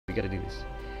We gotta do this.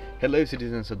 Hello,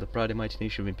 citizens of the proud and mighty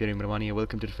nation of Imperium Romania.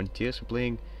 Welcome to the Frontiers. We're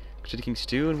playing Crusader Kings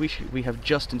 2, and we have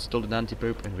just installed an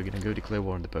anti-pope, and we're gonna go declare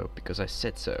war on the pope because I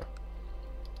said so.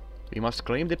 We must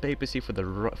claim the papacy for the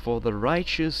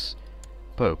righteous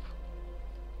pope.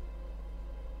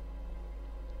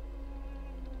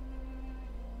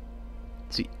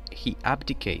 See, he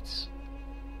abdicates.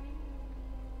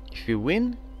 If you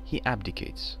win, he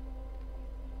abdicates.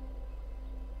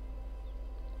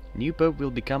 New pope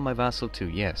will become my vassal too.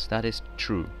 Yes, that is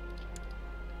true.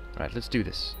 Right, let's do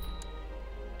this.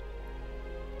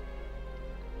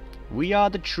 We are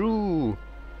the true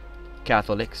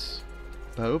Catholics.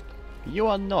 Pope, you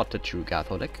are not a true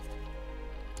Catholic.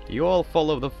 You all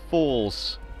follow the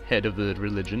false head of the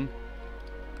religion.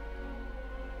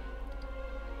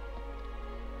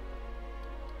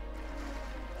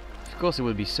 Of course, it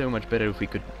would be so much better if we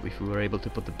were able to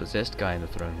put the possessed guy on the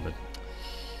throne, but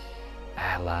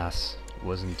alas,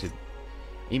 wasn't it?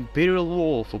 Imperial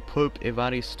war for Pope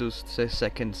Evaristus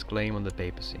II's claim on the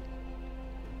papacy.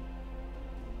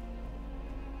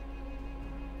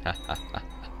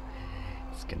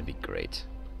 It's gonna be great.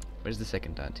 Where's the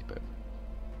second anti-pope?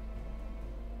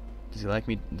 Does he like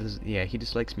me? Yeah, he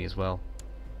dislikes me as well.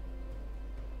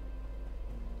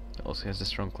 Also has a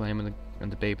strong claim on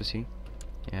the papacy.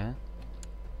 Yeah.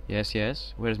 Yes,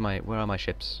 yes. Where are my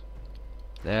ships?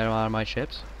 There are my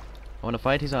ships. I wanna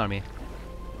fight his army.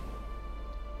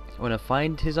 I wanna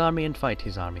find his army and fight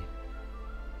his army.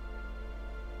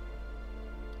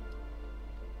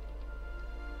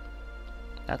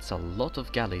 That's a lot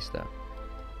of galleys there.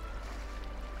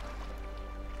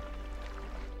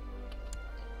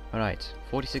 Alright,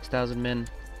 46,000 men.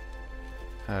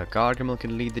 Gargamel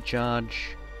can lead the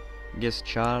charge. Guess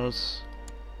Charles.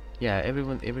 Yeah,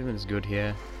 everyone's good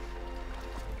here.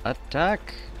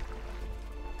 Attack!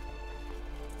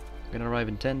 Gonna arrive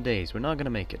in 10 days. We're not gonna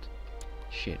make it.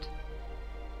 Shit.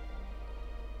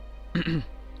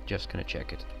 Just gonna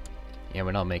check it. Yeah,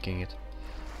 we're not making it.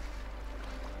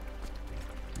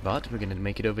 But we're gonna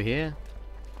make it over here.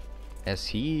 As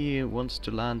he wants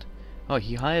to land. Oh,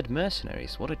 he hired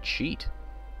mercenaries. What a cheat.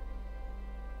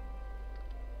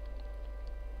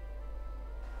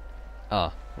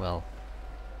 Ah, well.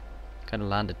 Kinda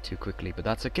landed too quickly, but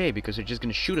that's okay because they're just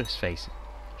gonna shoot his face.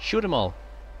 Shoot them all.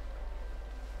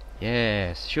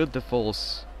 Yes, shoot the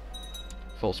false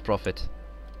prophet.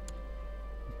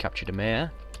 Capture the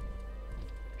mayor.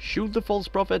 Shoot the false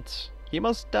prophet. He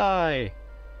must die.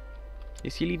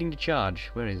 Is he leading the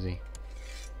charge? Where is he?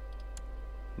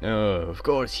 No, of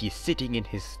course he's sitting in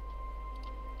his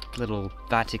little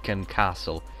Vatican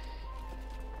castle.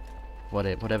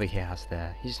 Whatever he has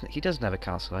there. He doesn't have a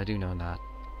castle, I do know that.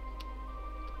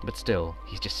 But still,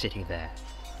 he's just sitting there,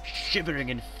 shivering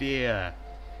in fear.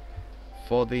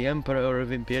 For the Emperor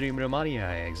of Imperium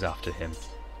Romania is after him.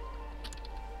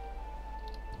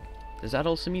 Does that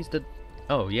also mean that...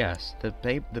 Oh yes,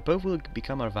 the Pope will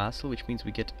become our vassal, which means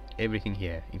we get everything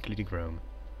here, including Rome.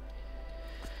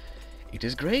 It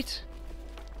is great!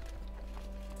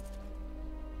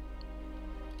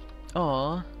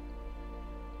 Aww.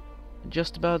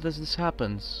 Just about as this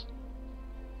happens.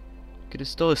 Could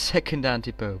install a second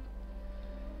anti-pope.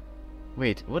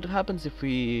 Wait, what happens if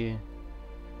we...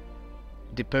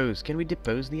 depose? Can we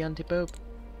depose the anti-pope?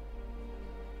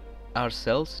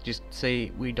 Ourselves? Just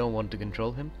say we don't want to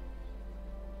control him?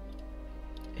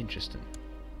 Interesting.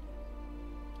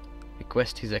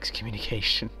 Request his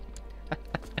excommunication.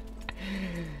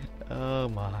 Oh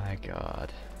my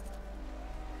god.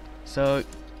 So,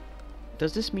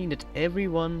 does this mean that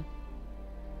everyone...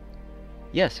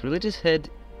 Yes, religious head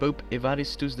Pope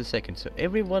Evaristus II. So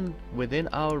everyone within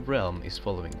our realm is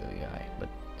following the guy, but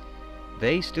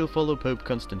they still follow Pope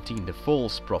Constantine, the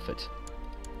false prophet.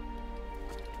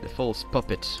 The false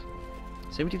puppet.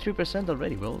 73%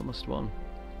 already, well, almost won.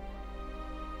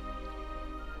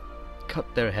 Cut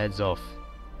their heads off.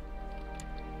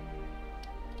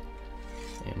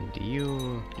 And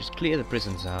you just clear the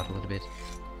prisons out a little bit.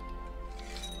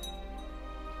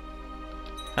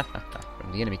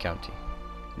 From the enemy county.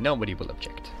 Nobody will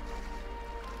object.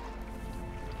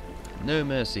 No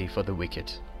mercy for the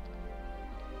wicked.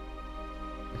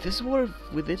 This war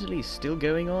with Italy is still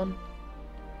going on?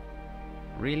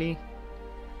 Really?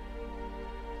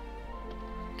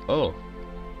 Oh.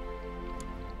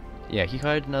 Yeah, he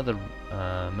hired another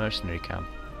mercenary camp.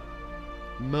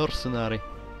 Mercenary.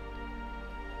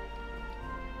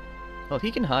 Well,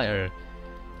 he can hire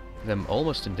them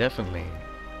almost indefinitely.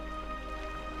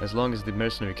 As long as the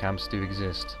mercenary camps do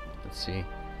exist. Let's see.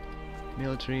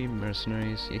 Military,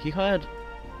 mercenaries. Yeah, he hired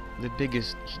the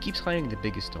biggest... He keeps hiring the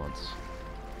biggest ones.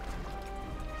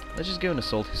 Let's just go and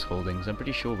assault his holdings. I'm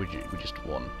pretty sure we just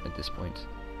won at this point.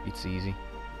 It's easy.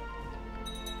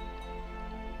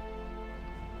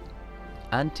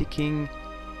 Anti-King.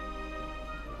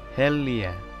 Hell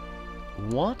yeah.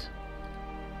 What?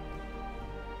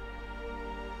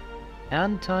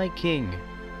 Anti-King.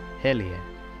 Hell yeah.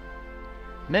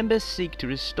 Members seek to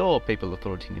restore papal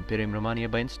authority in Imperium Romania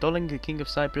by installing the King of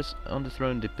Cyprus on the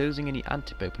throne, deposing any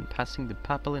anti-pope, and passing the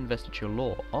papal investiture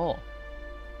law. Oh.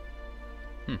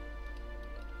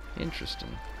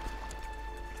 Interesting.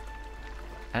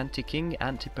 Anti-King,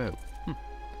 anti-pope.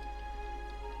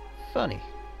 Funny.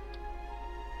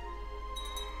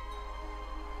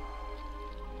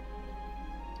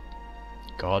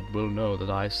 God will know that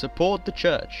I support the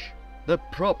church. The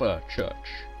proper church.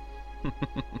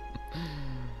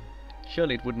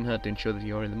 Surely it wouldn't hurt to ensure that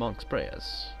you're in the monk's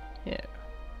prayers. Yeah,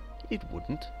 it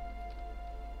wouldn't.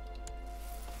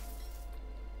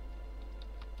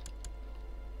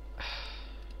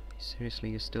 Seriously,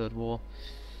 you're still at war?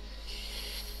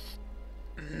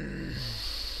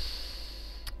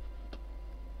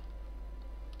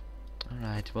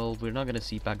 Alright, well, we're not gonna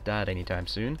see Baghdad anytime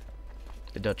soon.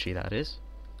 The duchy, that is.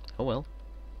 Oh well.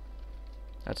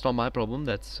 That's not my problem,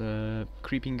 that's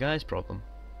creeping guy's problem.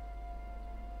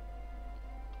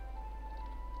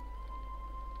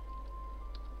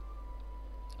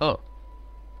 Oh.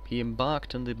 He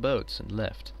embarked on the boats and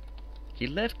left. He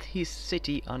left his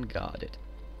city unguarded.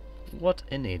 What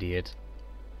an idiot.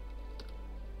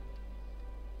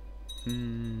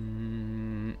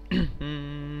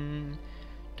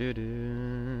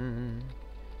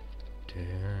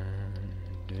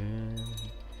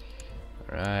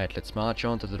 Alright, let's march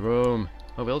on to the Rome.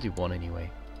 Oh well, you won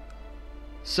anyway.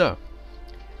 So,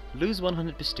 lose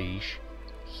 100 prestige.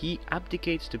 He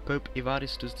abdicates to Pope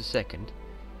Evaristus II.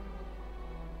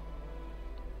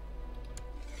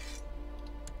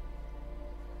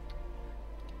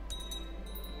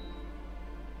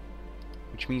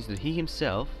 Which means that he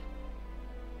himself,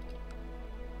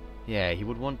 yeah, he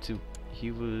would want to,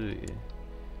 I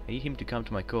need him to come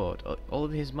to my court. All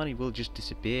of his money will just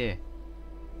disappear.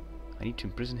 I need to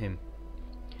imprison him.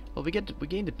 Well, we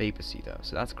gain the papacy though,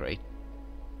 so that's great.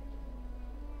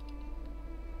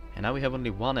 And now we have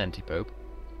only one anti-pope.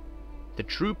 The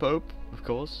true pope, of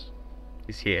course,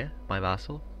 is here, my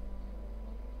vassal.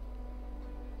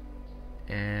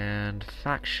 And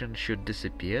faction should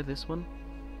disappear, this one.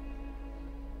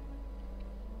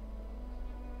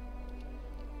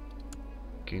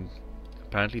 Can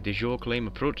apparently de jure claim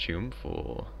approprium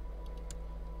for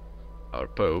our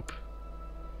pope,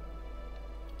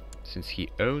 since he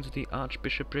owns the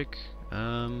archbishopric.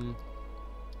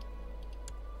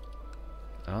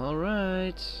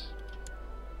 Alright,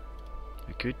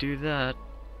 we could do that.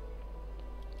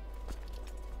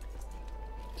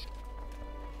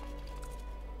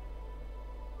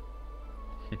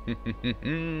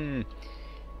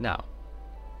 Now,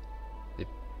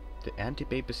 the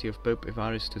anti-papacy of Pope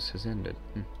Evaristus has ended.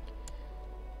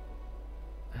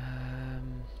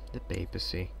 The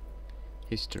papacy.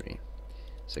 History.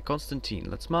 So Constantine,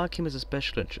 let's mark him as a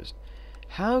special interest.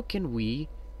 How can we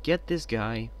get this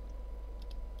guy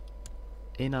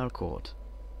in our court?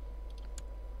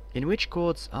 In which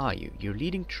courts are you? You're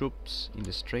leading troops in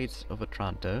the Straits of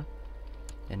Otranto,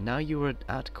 and now you are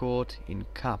at court in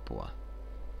Capua.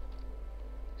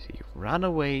 So you ran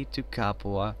away to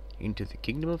Capua, into the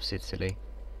Kingdom of Sicily.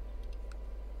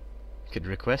 Could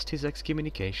request his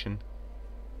excommunication.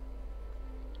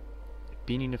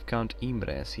 Opinion of Count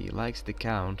Imres, he likes the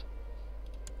Count.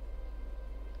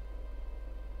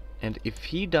 And if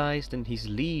he dies, then his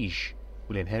liege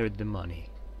will inherit the money.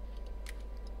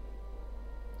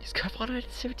 He's got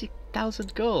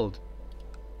 170,000 gold.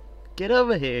 Get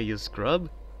over here, you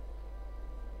scrub.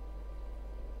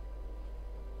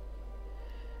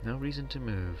 No reason to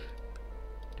move.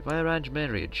 If I arrange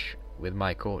marriage with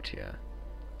my courtier?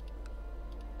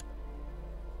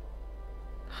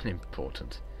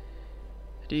 Unimportant.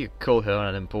 Do you call her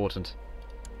unimportant?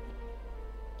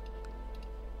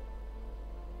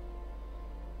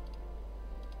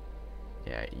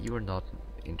 Yeah, you are not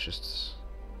interests.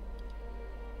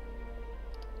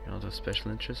 You're not of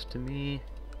special interest to me.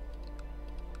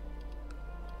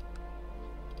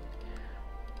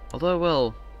 Although,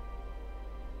 well,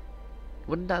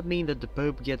 wouldn't that mean that the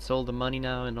Pope gets all the money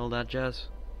now and all that jazz?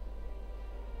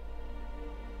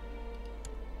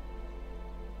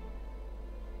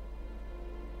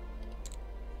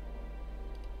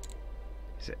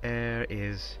 His heir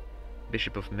is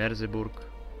Bishop of Merseburg.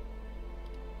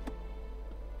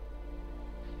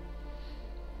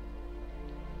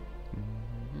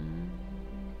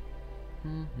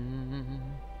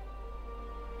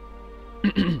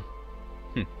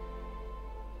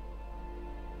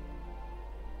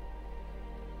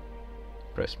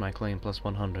 Press my claim plus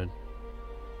 100.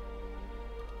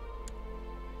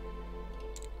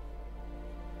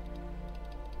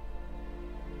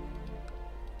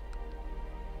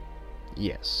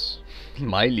 Yes,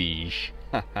 my liege.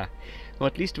 Haha. Well,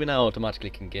 at least we now automatically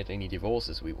can get any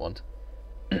divorces we want.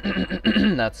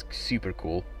 That's super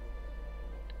cool.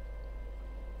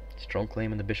 Strong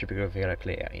claim on the bishopric of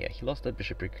Heraclea. Yeah, he lost that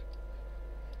bishopric.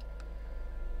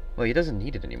 Well, he doesn't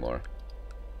need it anymore.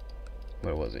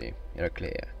 Where was he?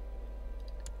 Heraclea.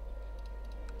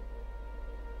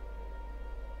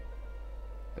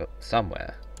 Well,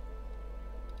 somewhere.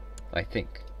 I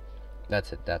think.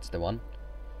 That's it, that's the one.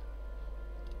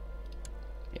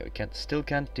 Yeah, we still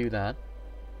can't do that.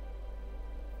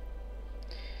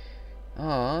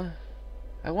 Ah,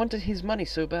 I wanted his money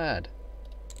so bad.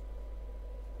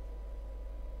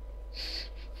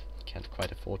 Can't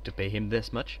quite afford to pay him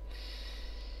this much.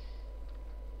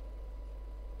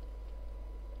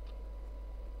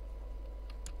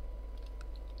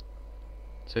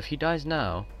 So if he dies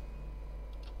now,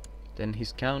 then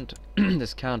his count,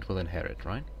 this count will inherit,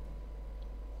 right?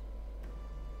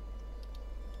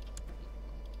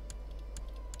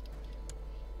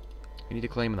 We need to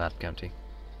claim that county.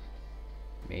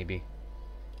 Maybe.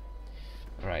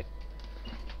 Right.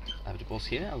 I have to pause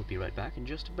here. I'll be right back in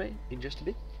just a bit.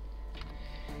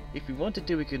 If we wanted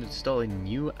to, we could install a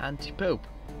new anti-pope.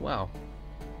 Wow.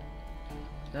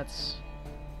 That's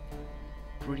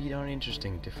pretty darn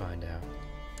interesting to find out.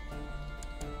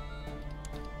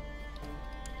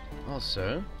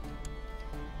 Also,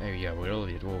 oh yeah, we're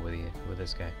already at war with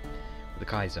this guy, with the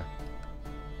Kaiser.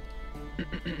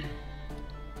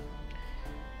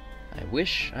 I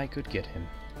wish I could get him.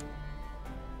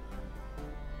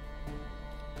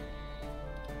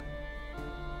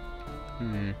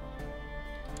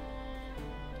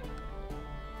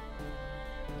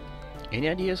 Any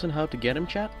ideas on how to get him,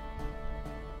 chat?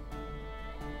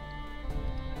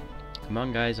 Come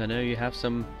on, guys, I know you have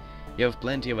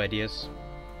plenty of ideas.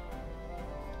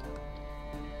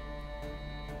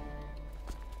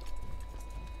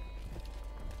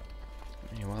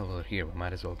 While we're here, we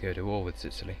might as well go to war with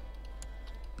Sicily.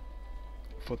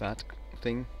 For that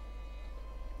thing.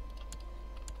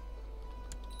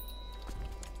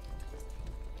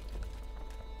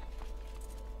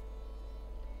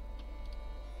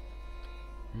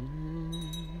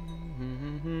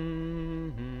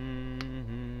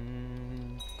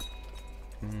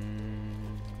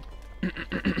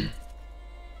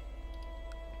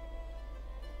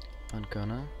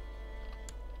 Ancona.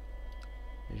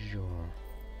 Sure.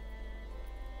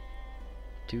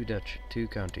 Two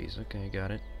counties. Okay, got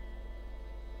it.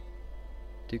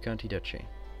 Two county duchy.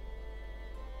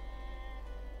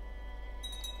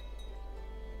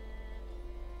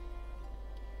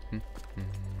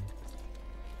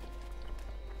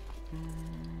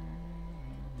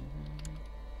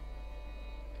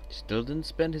 Still didn't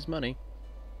spend his money.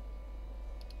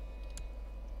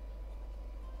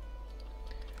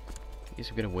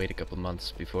 Guess we're gonna wait a couple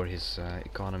months before his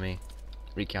economy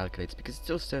recalculates, because it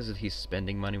still says that he's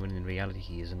spending money when in reality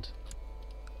he isn't.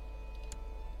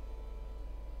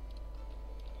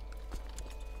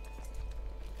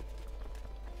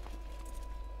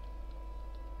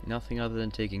 Nothing other than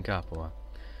taking Capua. Well,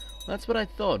 that's what I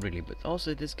thought, really, but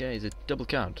also this guy is a double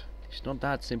count. It's not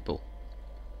that simple.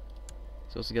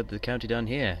 He's also got the county down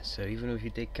here, so even if you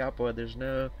take Capua, there's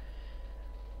no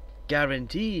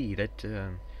guarantee that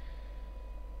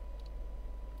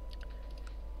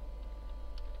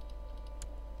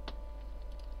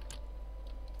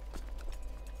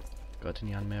got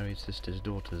any unmarried sisters,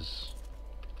 daughters?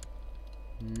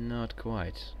 Not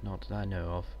quite, not that I know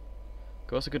of. Of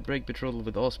course I could break betrothal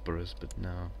with Osporus, but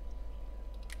no.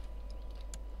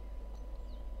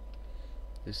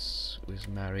 This was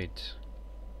married.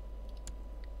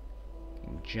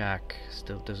 King Jack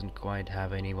still doesn't quite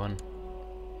have anyone.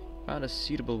 Found a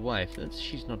suitable wife.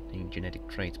 She's not in genetic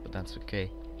traits, but that's okay.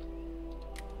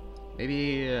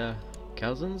 Maybe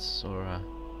cousins or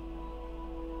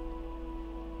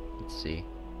let's see.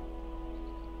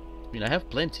 I mean, I have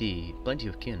plenty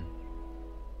of kin.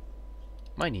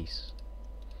 My niece.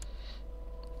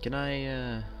 Can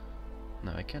I?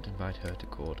 No, I can't invite her to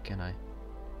court, can I?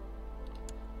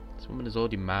 This woman is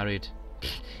already married.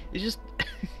 It's just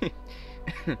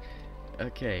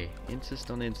okay. Insist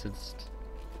on incest.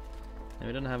 And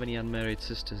we don't have any unmarried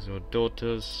sisters or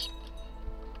daughters.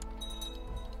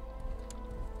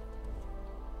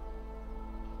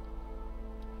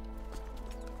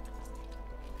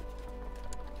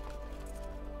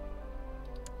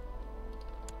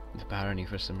 The barony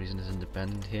for some reason is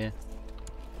independent here.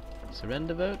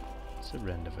 Surrender vote?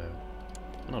 Surrender vote.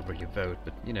 Not really a vote,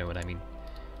 but you know what I mean.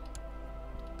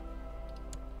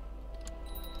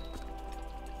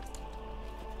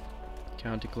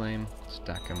 County claim,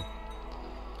 stack them.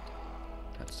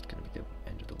 That's gonna be the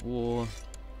end of the war.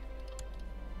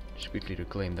 Just quickly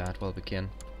reclaim that while we can.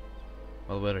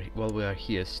 While we are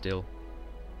here still.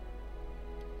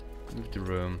 Move to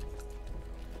Rome.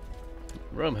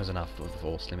 Rome has enough of the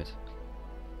force limit.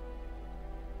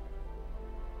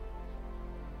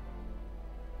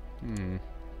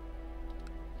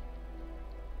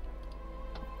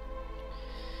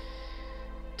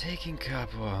 Taking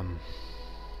Capua.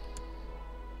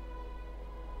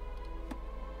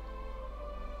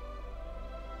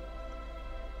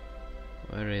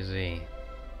 Where is he?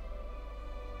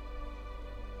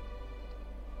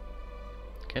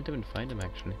 Can't even find him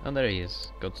actually. Oh, there he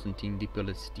is. Constantine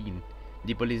Dipolizine.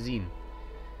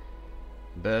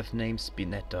 Birth name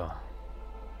Spinetto.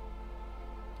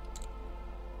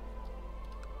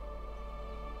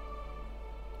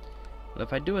 Well,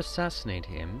 if I do assassinate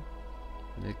him,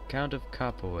 the Count of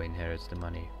Capua inherits the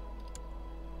money.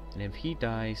 And if he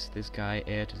dies, this guy,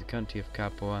 heir to the county of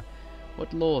Capua,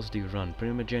 what laws do you run?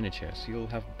 Primogeniture, so you'll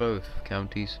have both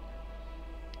counties.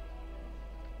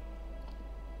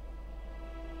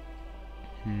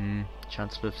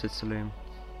 Chancellor of Sicily.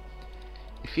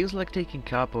 It feels like taking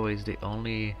Capua is the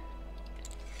only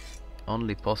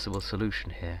possible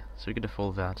solution here, so we're gonna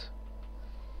follow that.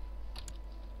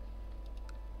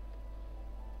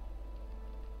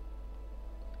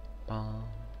 Bum,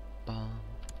 bum,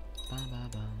 bum, bum,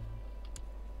 bum.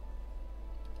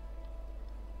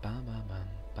 Bum, bum, bum,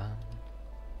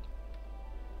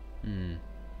 bum.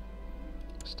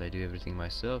 Must I do everything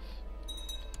myself?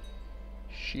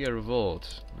 Sheer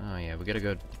revolt. Oh yeah, we gotta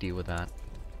go deal with that.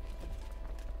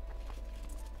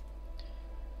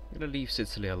 I'm gonna leave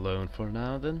Sicily alone for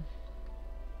now then.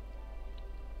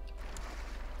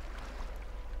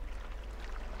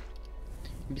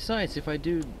 Besides, if I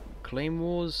do claim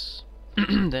wars,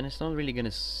 then it's not really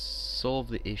gonna solve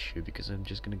the issue because I'm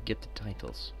just gonna get the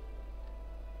titles.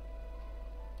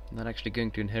 I'm not actually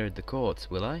going to inherit the courts,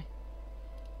 will I?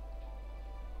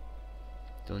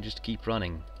 They'll just keep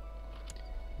running.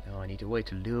 No, I need a way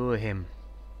to lure him.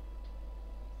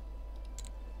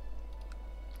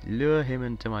 Lure him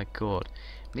into my court.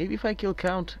 Maybe if I kill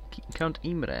Count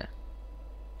Imre.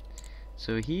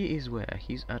 So he is where?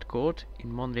 He's at court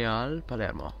in Monreal,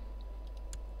 Palermo.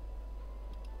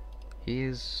 He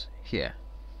is here.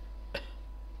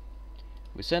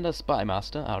 We send our spy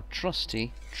master, our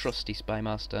trusty spy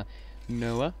master,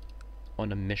 Noah,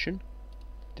 on a mission.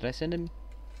 Did I send him?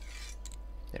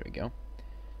 There we go.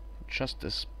 Trust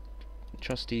this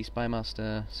trusty spy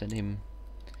master, send him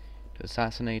to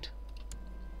assassinate,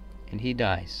 and he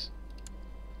dies.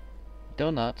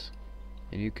 Donut,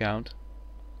 and you count.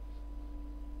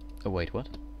 Oh wait,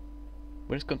 what?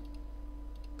 Where's gone?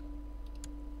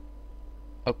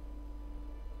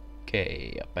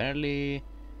 Okay, apparently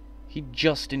he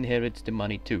just inherits the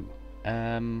money too.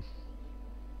 Eh?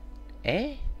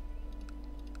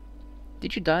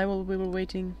 Did you die while we were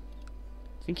waiting?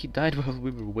 I think he died while we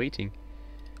were waiting.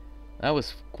 That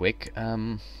was quick.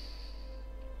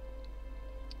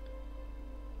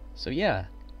 So yeah.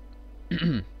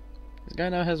 This guy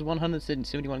now has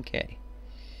 171k.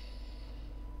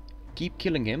 Keep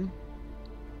killing him.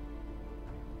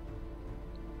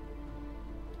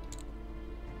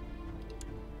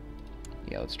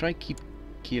 Yeah, let's try keep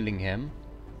killing him.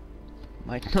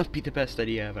 Might not be the best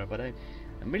idea ever, but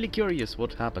I'm really curious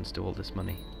what happens to all this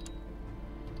money.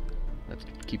 Let's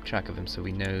keep track of him so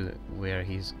we know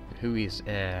who his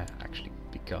heir actually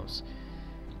becomes.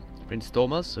 Prince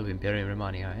Thomas of Empire of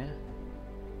Romania, yeah?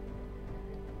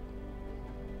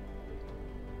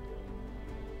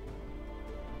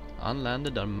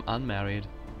 Unlanded, unmarried.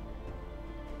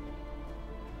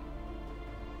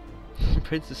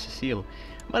 Princess Cecile.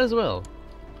 Might as well.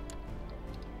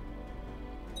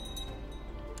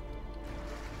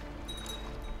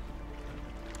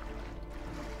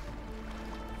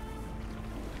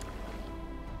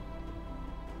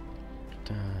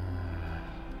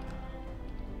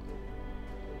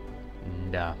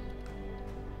 Da.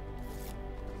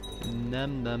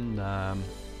 Num num num.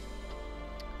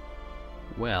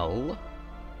 Well.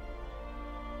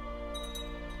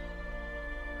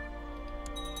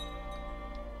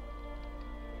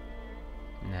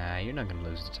 Nah, you're not gonna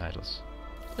lose the titles.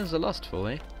 There's a lustful,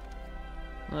 eh?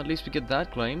 Well, at least we get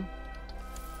that claim.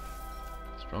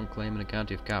 Strong claim in the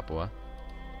county of Capua.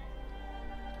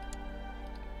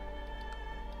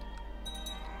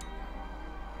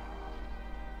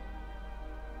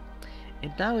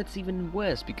 And now it's even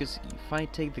worse because if I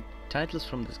take the titles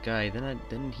from this guy,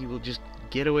 then he will just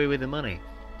get away with the money.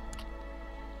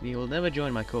 He will never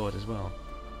join my court as well.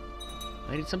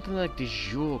 I need something like de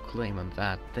jure claim on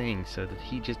that thing, so that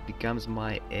he just becomes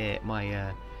my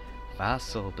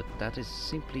vassal, but that is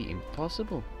simply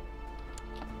impossible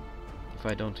if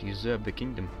I don't usurp the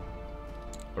kingdom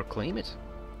or claim it.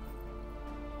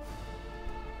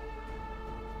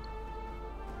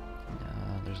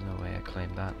 No, there's no way I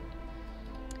claim that.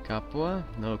 Capua,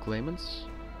 no claimants.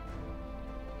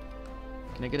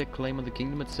 Can I get a claim on the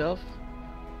kingdom itself?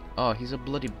 Oh, he's a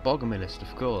bloody BLANKBOOK,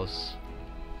 of course.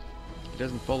 He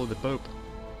doesn't follow the Pope.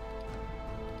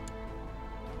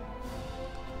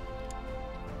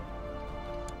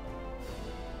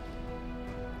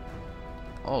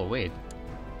 Oh, wait.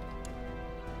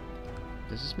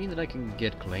 Does this mean that I can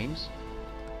get claims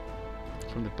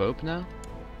from the Pope now?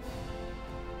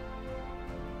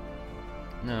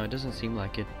 No, it doesn't seem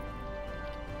like it.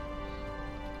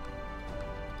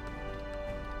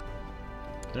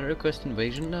 Can I request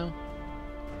invasion now?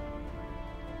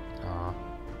 Ah.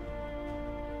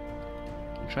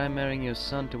 Try marrying your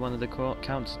son to one of the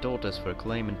Count's daughters for a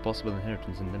claim and possible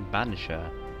inheritance, and then banish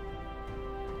her.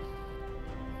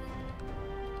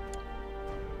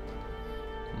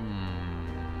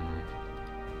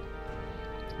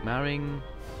 Marrying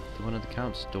to one of the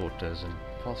Count's daughters and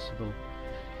possible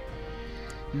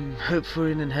hope for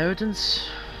an inheritance?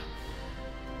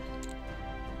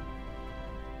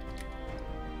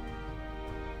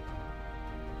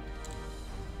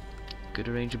 Could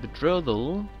arrange a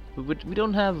betrothal. We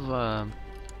don't have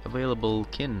available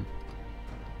kinsmen.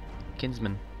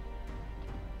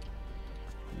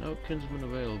 No kinsmen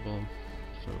available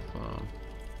so far.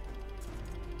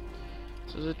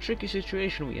 So it's a tricky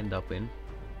situation we end up in.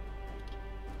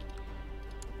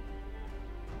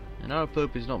 And our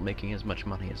Pope is not making as much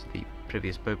money as the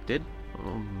previous Pope did.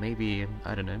 Or maybe,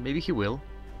 I don't know, maybe he will.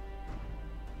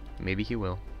 Maybe he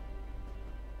will.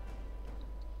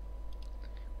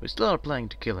 We still are planning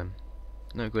to kill him.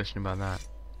 No question about that.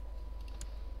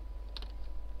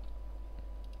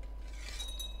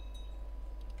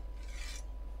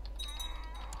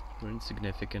 We're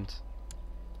insignificant.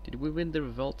 Did we win the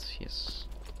revolt? Yes.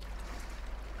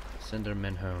 Send our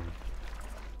men home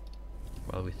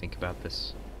while we think about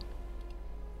this.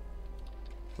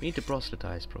 We need to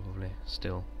proselytize, probably,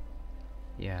 still.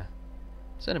 Yeah.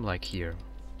 Send him like here.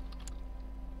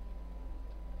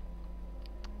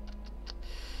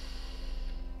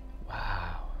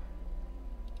 Wow.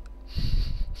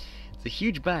 It's a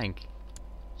huge bank.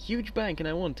 Huge bank, and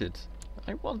I want it.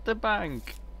 I want the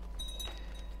bank.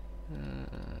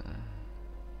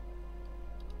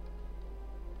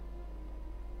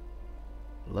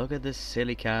 Look at this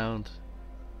silly count.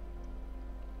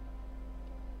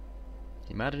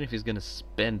 Imagine if he's gonna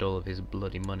spend all of his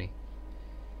bloody money.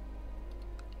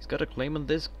 He's got a claim on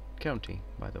this county,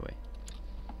 by the way.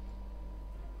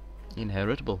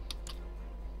 Inheritable.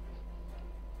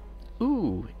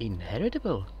 Ooh,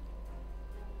 inheritable.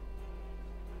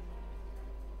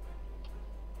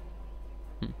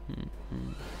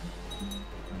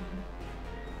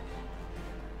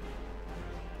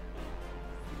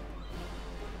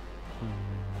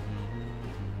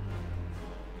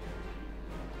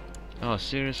 Oh,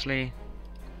 seriously?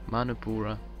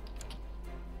 Manipura.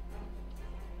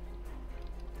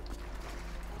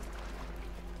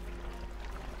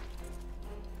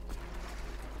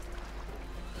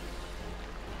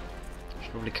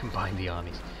 Should probably combine the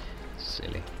armies.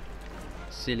 Silly.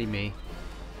 Silly me.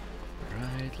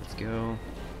 Right, let's go.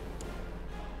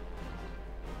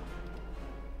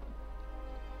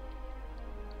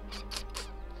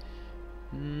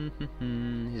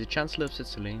 He's a Chancellor of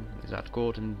Sicily. He's at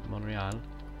court in Monreale.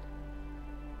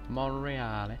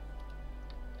 Monreale.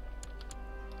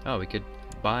 Oh, we could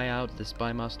buy out the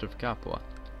Spy Master of Capua.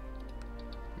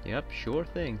 Yep, sure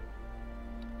thing.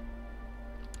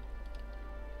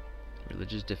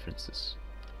 Religious differences.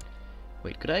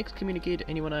 Wait, could I excommunicate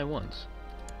anyone I want?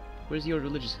 Where's your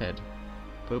religious head?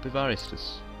 Pope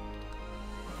Evaristus.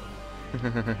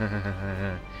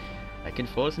 I can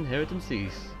force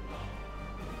inheritances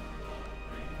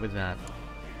with that.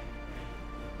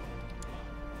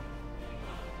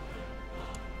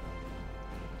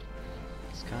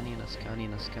 Ascanian,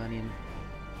 Ascanian, Ascanian.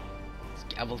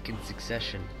 Scavalcan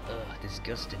succession. Ugh,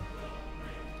 disgusting.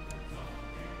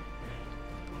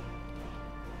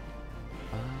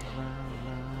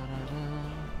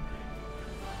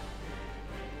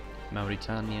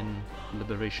 Mauritanian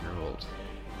Liberation Revolt.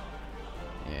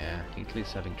 Yeah,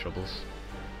 Italy's having troubles.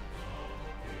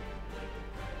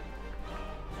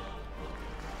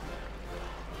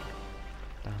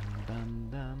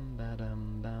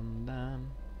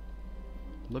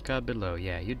 Look out below.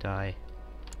 Yeah, you die.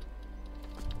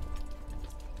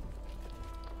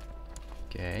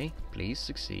 Okay, please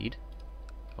succeed.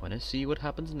 I wanna see what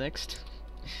happens next.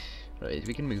 Right,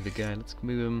 we can move the guy. Let's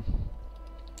move him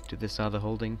to this other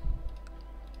holding.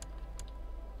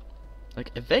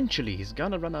 Like, eventually he's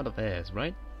gonna run out of heirs,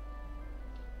 right?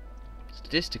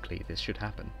 Statistically, this should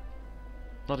happen.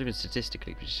 Not even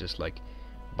statistically, it's just like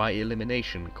by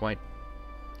elimination, quite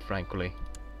frankly.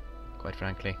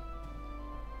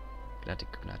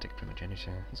 Gnatic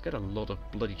primogeniture. He's got a lot of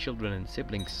bloody children and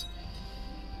siblings.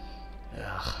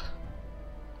 Ugh.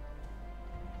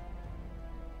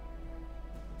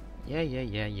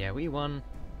 Yeah, we won.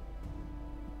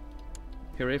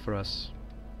 Hooray for us.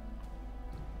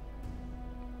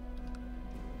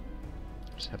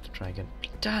 Just have to try again.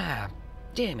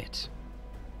 Damn it.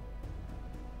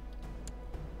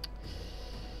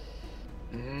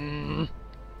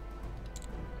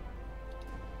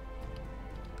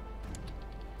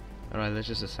 Alright, let's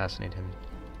just assassinate him.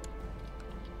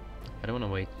 I don't want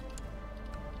to wait.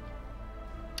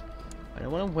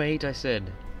 I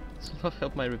said. This will not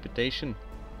help my reputation.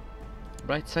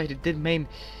 Bright side, it did maim.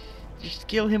 Just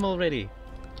kill him already.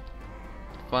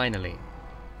 Finally.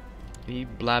 He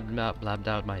blabbed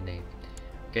out my name.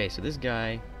 Okay, so this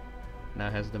guy now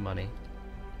has the money.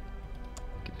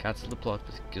 Can cancel the plot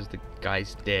because the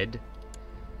guy's dead.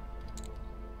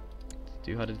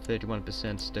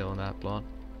 231% still on that plot.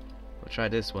 We'll try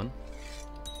this one.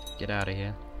 Get out of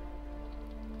here.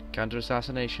 Counter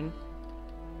assassination.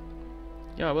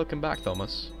 Yeah, welcome back,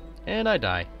 Thomas. And I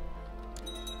die.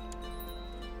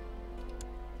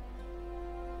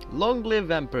 Long live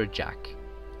Emperor Jack.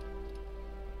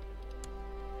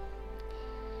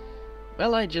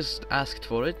 Well, I just asked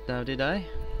for it, now did I?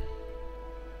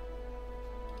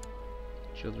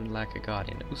 Children lack a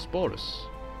guardian. Usporus.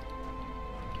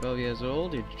 12 years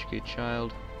old, educate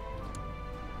child.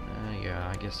 Yeah,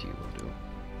 I guess you will do.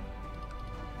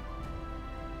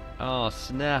 Oh,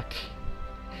 snap.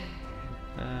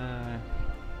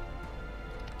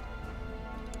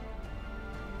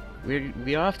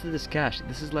 We're after this cash.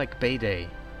 This is like payday.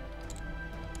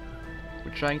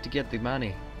 We're trying to get the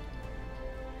money.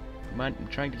 We're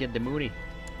trying to get the money.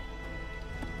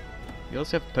 We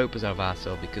also have Pope as our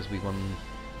vassal because we won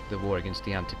the war against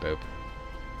the anti-Pope.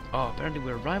 Oh, apparently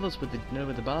we're rivals with the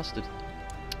Nova the Bastard.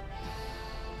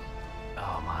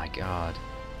 Oh my god.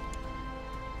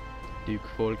 Duke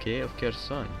Folke of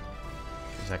Kherson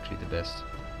is actually the best.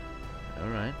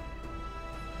 Alright.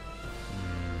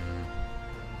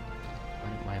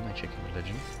 Why am I checking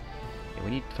religion? Yeah,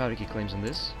 we need fabricate claims on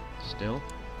this. Still.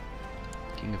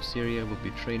 King of Syria will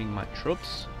be training my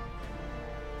troops.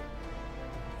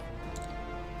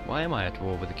 Why am I at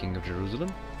war with the King of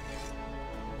Jerusalem?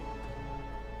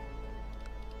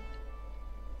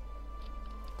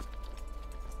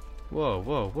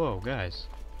 Whoa, guys.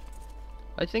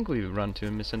 I think we've run to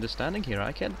a misunderstanding here.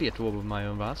 I can't be at war with my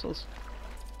own vassals.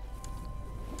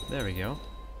 There we go.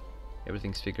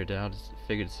 Everything's figured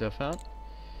itself out.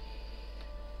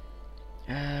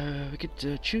 We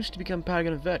could choose to become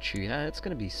Paragon of Virtue. It's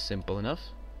gonna be simple enough.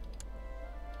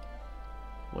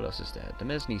 What else is there? The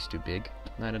Mesny's too big.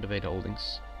 9 out of 8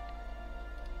 holdings.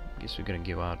 Guess we're gonna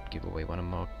give away one of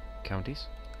more counties.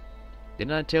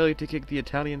 Didn't I tell you to kick the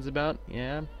Italians about?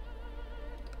 Yeah.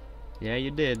 Yeah,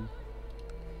 you did.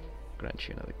 Grant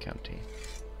you another county.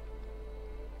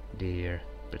 Dear.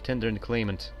 Pretender and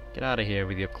claimant. Get out of here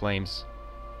with your claims.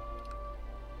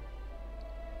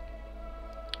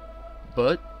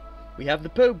 But we have the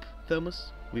Pope,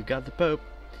 Thomas. We've got the Pope.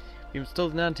 We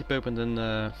installed an anti-Pope and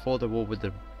then fought the war with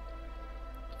the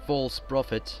false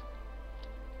prophet.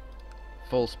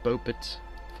 False puppet.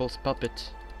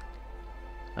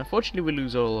 Unfortunately, we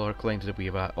lose all our claims that we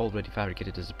have already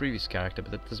fabricated as the previous character,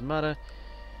 but that doesn't matter.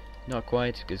 Not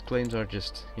quite, because claims are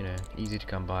just, you know, easy to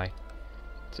come by.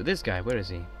 So this guy, where is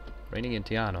he? Reigning in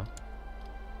Tiano.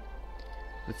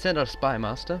 Let's send our spy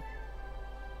master.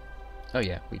 Oh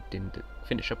yeah, we didn't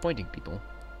finish appointing people.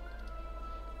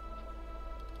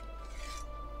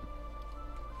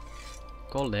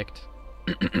 Collect.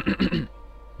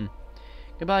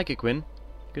 Goodbye, Kikwin.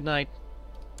 Good night.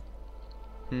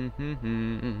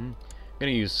 Gonna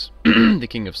use the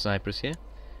King of Cyprus here.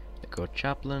 The court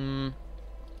chaplain.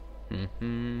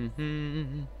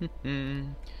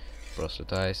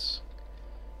 Proselytize.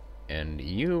 And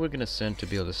you we're gonna send to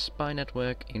build a spy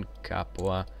network in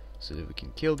Capua so that we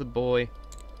can kill the boy.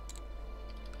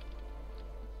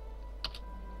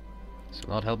 This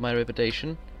will not help my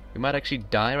reputation. We might actually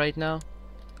die right now.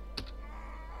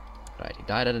 Right, he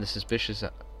died under suspicious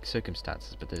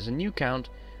circumstances, but there's a new count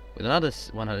with another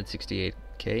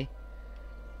 168k.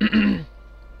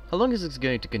 How long is this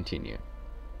going to continue?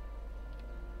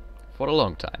 For a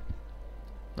long time.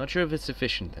 Not sure if it's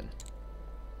efficient then.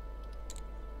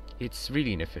 It's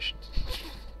really inefficient.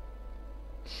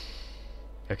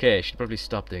 Okay, I should probably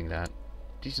stop doing that.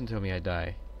 Please don't tell me I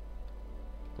die.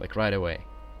 Like right away.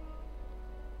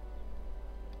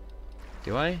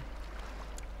 Do I?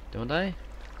 Don't I?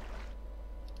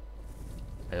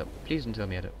 Please don't tell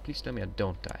me I don't. Please tell me I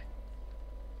don't die.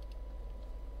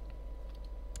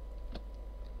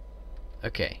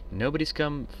 Okay, nobody's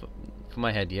come for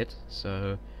my head yet,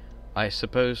 so I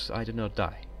suppose I did not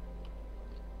die.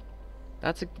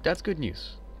 That's good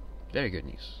news. Very good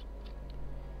news.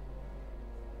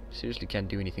 Seriously can't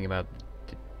do anything about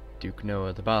the Duke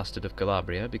Noah, the bastard of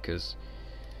Calabria, because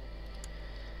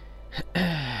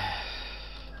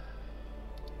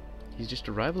he's just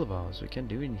a rival of ours. We can't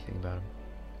do anything about him.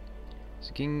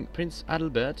 So King Prince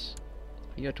Adalbert,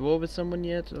 are you at war with someone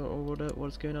yet, or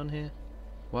what's going on here?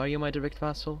 Why are you my direct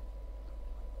vassal?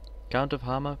 Count of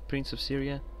Hama, Prince of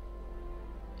Syria.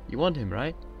 You want him,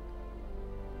 right?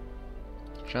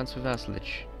 Transfer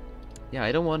vassalage. Yeah,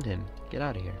 I don't want him. Get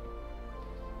out of here.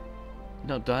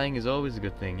 Not dying is always a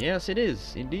good thing. Yes, it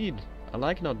is, indeed. I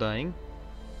like not dying.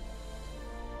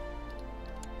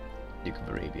 Duke of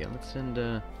Arabia. Let's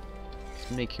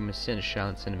make him a seneschal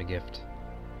and send him a gift.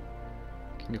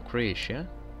 King of Croatia.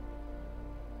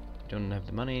 Don't have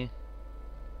the money.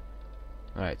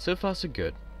 Alright, so far so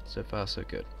good. So far so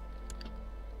good.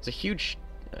 It's a huge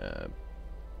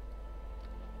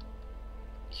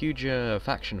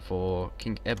faction for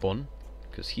King Ebon,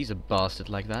 because he's a bastard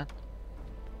like that.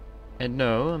 And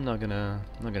no, I'm not gonna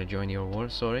join your war,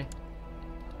 sorry.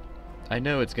 I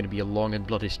know it's gonna be a long and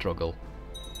bloody struggle.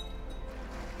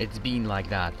 It's been like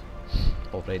that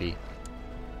already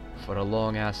for a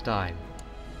long ass time.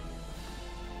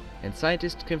 And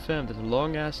scientists confirm that a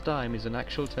long ass time is an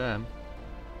actual term.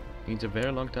 Means a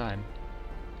very long time.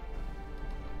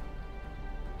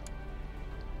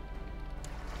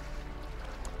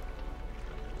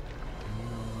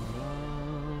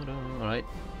 Alright.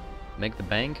 Make the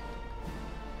bank.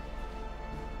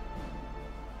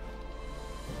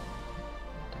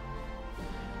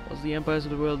 What's the empires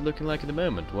of the world looking like at the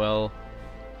moment? Well,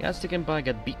 the Aztec Empire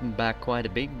got beaten back quite a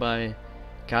bit by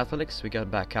Catholics. We got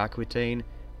back Aquitaine.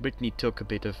 Brittany took a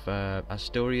bit of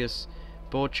Asturias.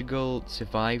 Portugal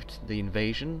survived the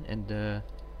invasion, and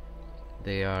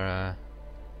they've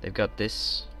got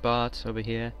this part over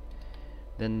here.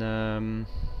 Then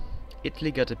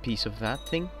Italy got a piece of that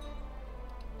thing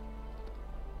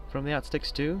from the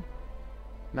Aztecs too.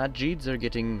 Magids are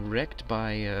getting wrecked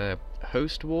by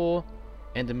host war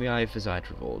and the Miaphysite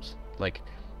revolt. Like,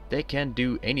 they can't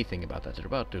do anything about that. They're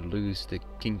about to lose the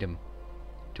kingdom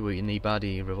to an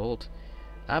Ibadi revolt.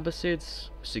 Abbasids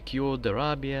secured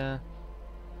Arabia.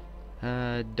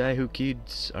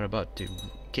 Daihukids are about to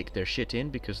kick their shit in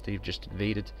because they've just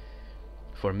invaded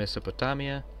for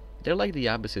Mesopotamia. They're like the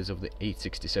Abbasids of the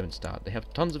 867 start. They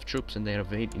have tons of troops and they're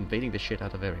invading the shit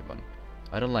out of everyone.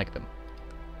 I don't like them.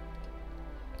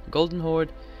 Golden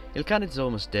Horde. Ilkhanate is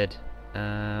almost dead.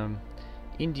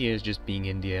 India is just being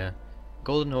India.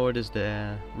 Golden Horde is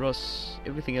there. Rus.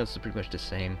 Everything else is pretty much the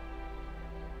same.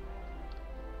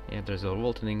 Yeah, there's a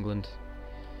revolt in England.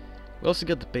 We also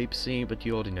got the papacy, but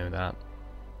you already know that.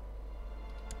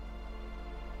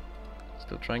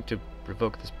 Still trying to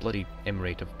provoke this bloody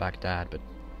emirate of Baghdad, but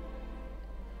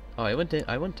oh, I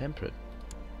want temperate.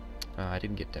 I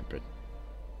didn't get temperate.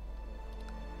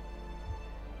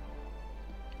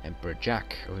 Emperor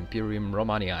Jack of Imperium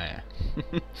Romania.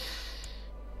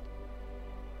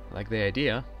 Like the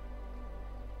idea.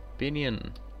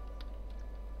 Opinion.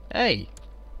 Hey,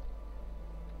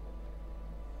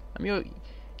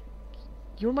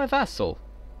 you're my vassal.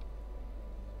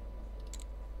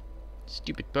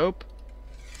 Stupid Pope.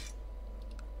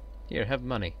 Here, have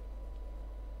money.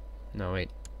 No, wait.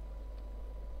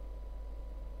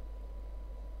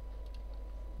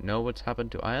 Know what's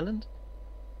happened to Ireland?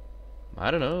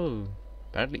 I don't know.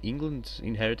 Apparently England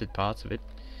inherited parts of it.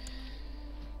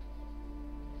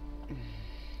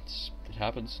 It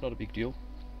happens, not a big deal.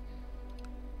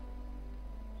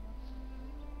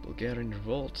 Bulgarian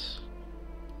revolt.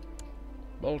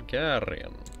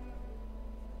 Bulgarian.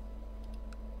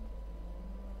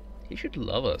 He should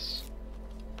love us.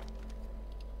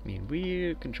 I mean,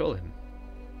 we control him.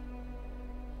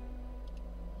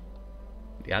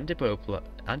 The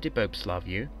anti-popes love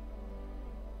you.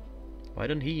 Why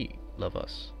don't he love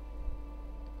us?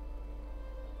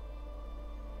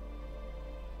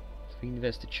 Free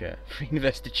investiture. Free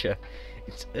investiture.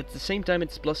 It's at the same time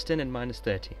it's +10 and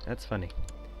 -30. That's funny.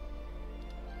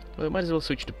 Well, might as well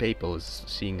switch to papal,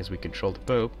 seeing as we control the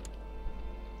Pope.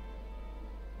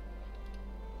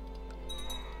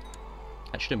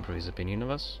 That should improve his opinion of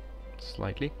us.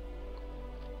 Slightly.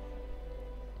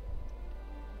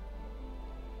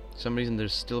 For some reason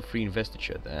there's still free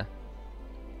investiture there.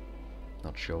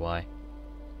 Not sure why.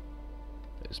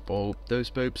 Those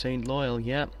popes ain't loyal.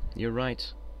 Yeah, you're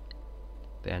right.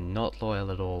 They're not loyal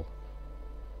at all.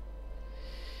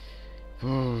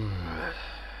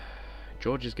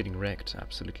 George is getting wrecked,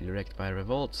 absolutely wrecked by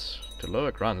revolts to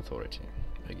lower Crown authority.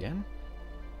 Again?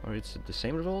 Or is it the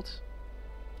same revolt?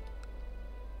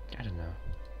 I don't know.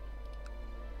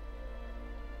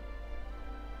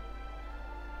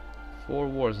 4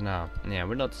 wars now. Yeah,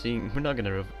 we're not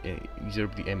gonna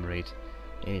usurp the emirate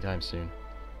anytime soon.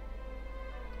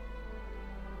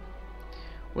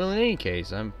 Well, in any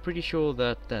case, I'm pretty sure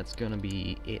that that's gonna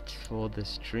be it for the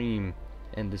stream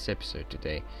and this episode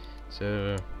today.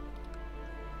 So,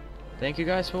 thank you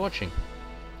guys for watching.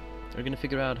 We're gonna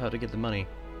figure out how to get the money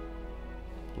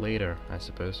later, I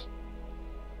suppose.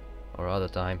 Or other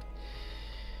time.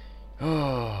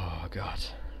 Oh, God.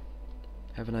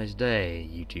 Have a nice day,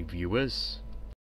 YouTube viewers.